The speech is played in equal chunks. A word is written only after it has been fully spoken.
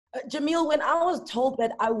Jahmil, when I was told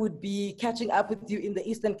that I would be catching up with you in the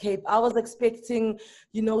Eastern Cape, I was expecting,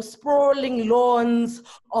 sprawling lawns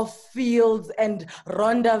of fields and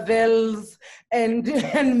rondavels and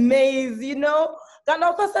and maize,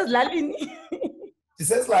 Kanoko says Lalini. She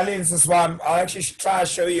says Lalini, so I'll actually try to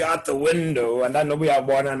show you out the window, and I know we are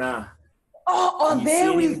born now. Oh,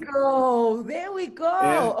 there we go. There we go.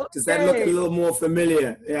 Yeah? Okay. Does that look a little more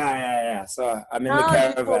familiar? Yeah. So I'm in the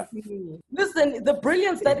caravan. Listen, the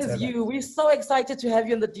brilliance that is you. We're so excited to have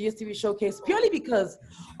you in the DStv showcase purely because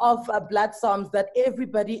of Blood Psalms, that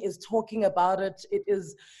everybody is talking about it. It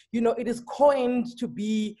is, it is coined to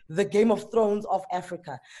be the Game of Thrones of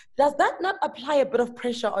Africa. Does that not apply a bit of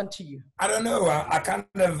pressure onto you? I don't know. I kind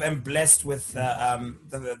of am blessed with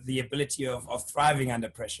the ability of thriving under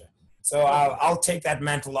pressure. So I'll take that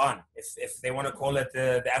mantle on, if they want to call it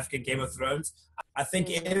the African Game of Thrones. I think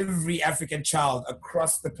every African child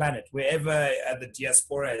across the planet, wherever the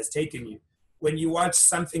diaspora has taken you, when you watch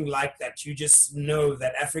something like that, you just know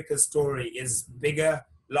that Africa's story is bigger,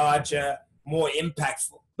 larger, more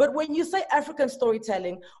impactful. But when you say African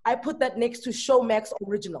storytelling, I put that next to Showmax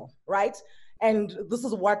original, right? And this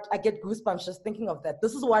is what I get goosebumps just thinking of that.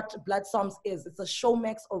 This is what Blood Psalms is. It's a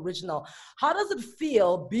Showmax original. How does it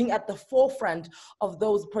feel being at the forefront of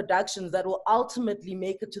those productions that will ultimately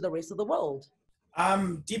make it to the rest of the world?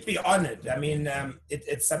 I'm deeply honored. I mean,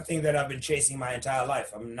 it's something that I've been chasing my entire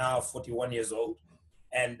life. I'm now 41 years old.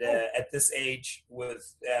 And at this age,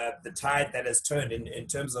 with the tide that has turned in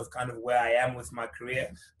terms of kind of where I am with my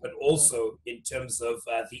career, but also in terms of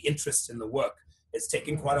the interest in the work. It's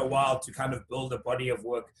taken quite a while to kind of build a body of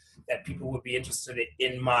work that people would be interested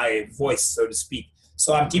in my voice, so to speak.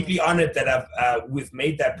 So I'm deeply honored that we've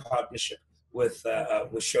made that partnership with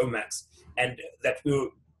Showmax, and that we were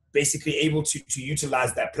basically able to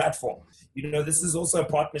utilize that platform. This is also a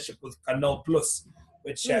partnership with Canal Plus,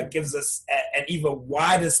 which gives us an even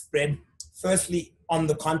wider spread, firstly on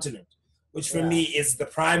the continent, which for me is the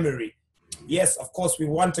primary. Yes, of course, we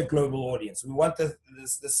want a global audience. We want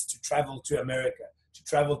this to travel to America, to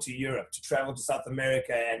travel to Europe, to travel to South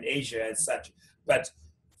America and Asia and such. But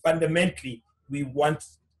fundamentally, we want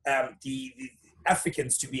the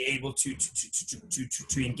Africans to be able to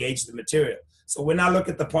engage the material. So when I look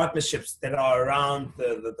at the partnerships that are around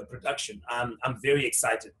the production, I'm very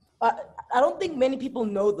excited. I don't think many people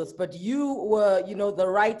know this, but you were, the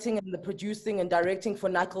writing and the producing and directing for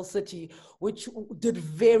Knuckle City, which did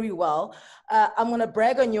very well. I'm going to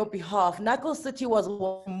brag on your behalf. Knuckle City was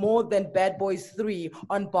more than Bad Boys 3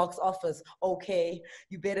 on box office. Okay,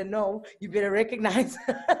 you better know, you better recognize.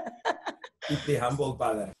 Deeply humbled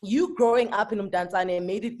by that. You growing up in Umdantsane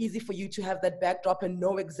made it easy for you to have that backdrop and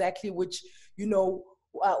know exactly which,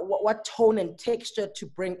 what tone and texture to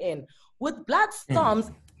bring in. With Blood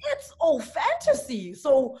Psalms, it's all fantasy.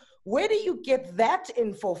 So where do you get that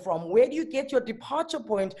info from? Where do you get your departure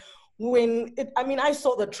point when I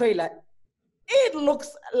saw the trailer. It looks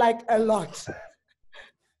like a lot.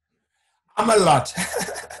 I'm a lot.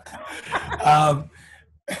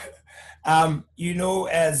 As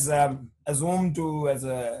Umdu, as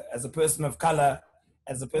a person of color,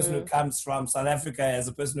 as a person who comes from South Africa, as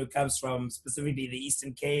a person who comes from specifically the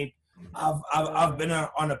Eastern Cape, I've been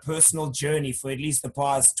on a personal journey for at least the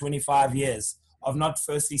past 25 years of not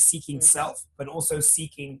firstly seeking self, but also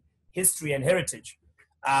seeking history and heritage.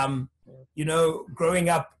 Growing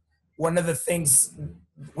up, one of the things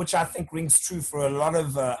which I think rings true for a lot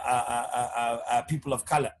of people of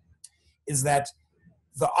color is that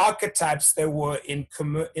the archetypes that were in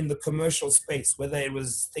the commercial space, whether it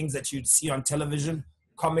was things that you'd see on television,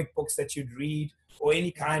 comic books that you'd read, or any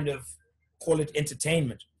kind of, call it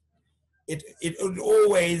entertainment, it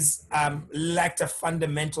always lacked a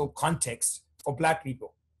fundamental context for Black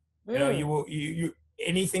people. You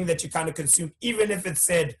anything that you kind of consume, even if it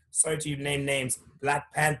said, sorry to name names,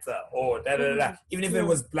 Black Panther or even if it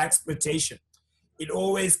was Blaxploitation, it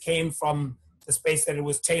always came from the space that it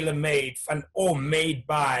was tailor-made or made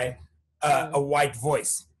by a white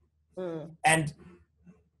voice. And,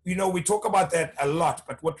 we talk about that a lot,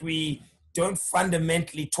 but what we don't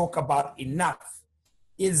fundamentally talk about enough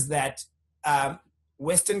is that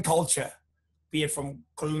Western culture, be it from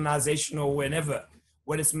colonization or whenever,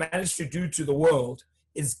 what it's managed to do to the world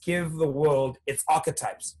is give the world its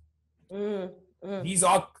archetypes.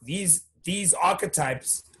 These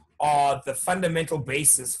archetypes are the fundamental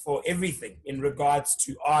basis for everything in regards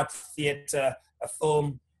to art, theater, a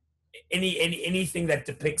film, anything that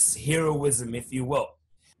depicts heroism, if you will.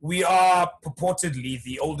 We are purportedly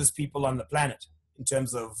the oldest people on the planet in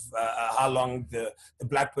terms of how long the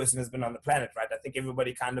Black person has been on the planet, right? I think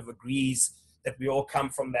everybody kind of agrees that we all come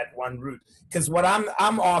from that one root. Because what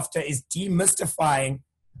I'm after is demystifying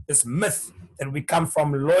this myth that we come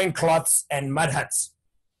from loincloths and mud huts.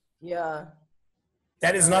 Yeah.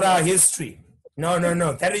 That is not our history. No.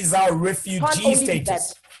 That is our refugee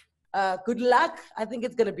status. Good luck. I think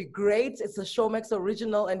it's going to be great. It's a Showmax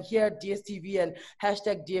original, and here at DStv and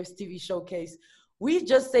hashtag DStvShowcase, we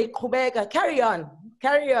just say, Qubeka, carry on.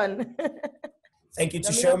 Thank you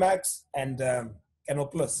to Showmax and Canal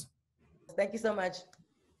Plus. Thank you so much.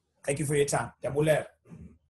 Thank you for your time.